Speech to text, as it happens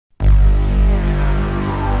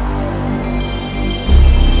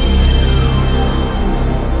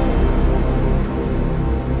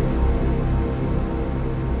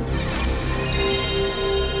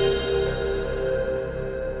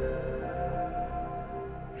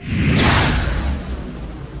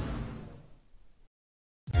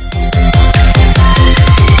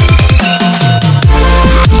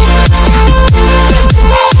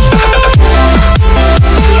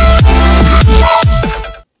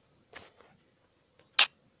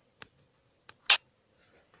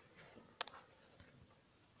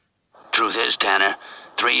with his tenor.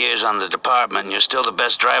 3 years on the department and you're still the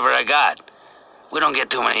best driver I got. We don't get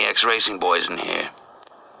too many ex-racing boys in here.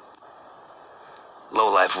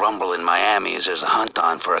 Lowlife rumble in Miami is there's a hunt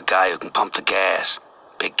on for a guy who can pump the gas.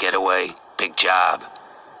 Big getaway, big job.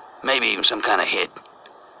 Maybe even some kind of hit.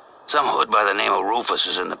 Some hood by the name of Rufus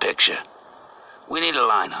is in the picture. We need a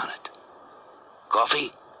line on it.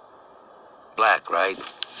 Coffee? Black, right?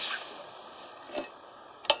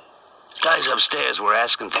 Guys upstairs were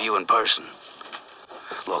asking for you in person.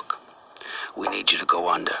 Look, we need you to go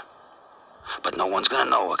under. But no one's gonna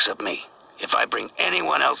know except me. If I bring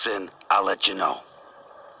anyone else in, I'll let you know.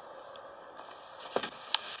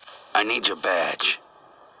 I need your badge.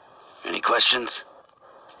 Any questions?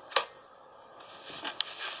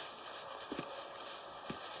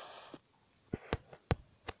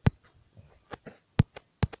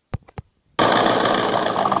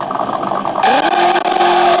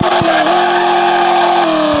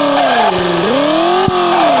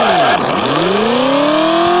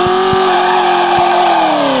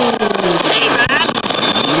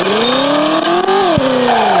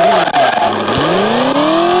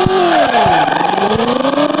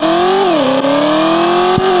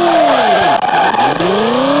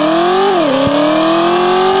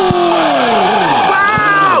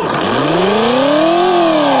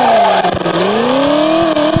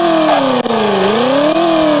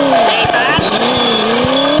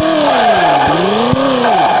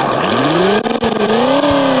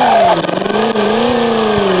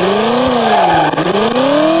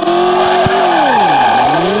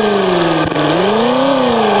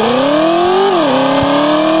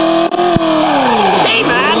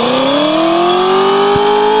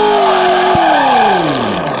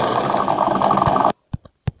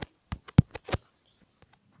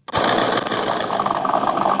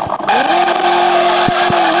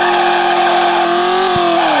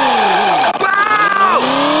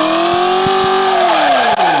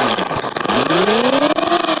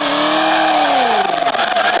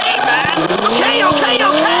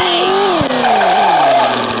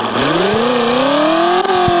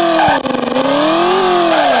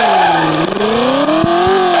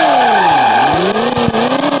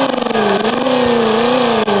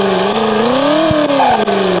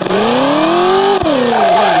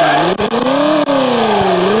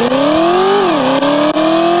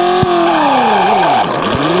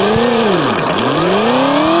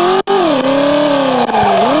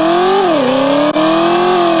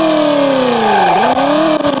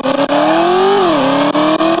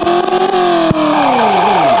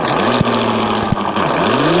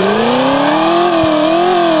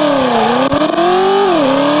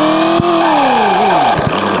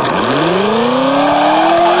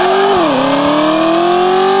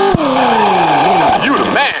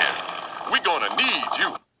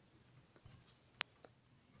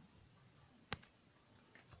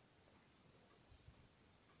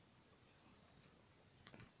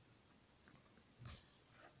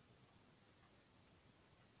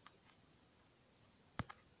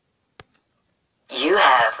 You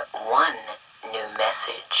have one new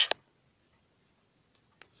message.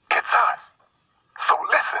 It's us. So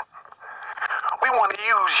listen, we want to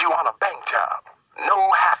use you on a bank job.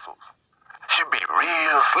 No hassles. Should be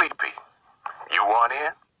real sleepy. You want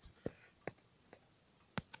in?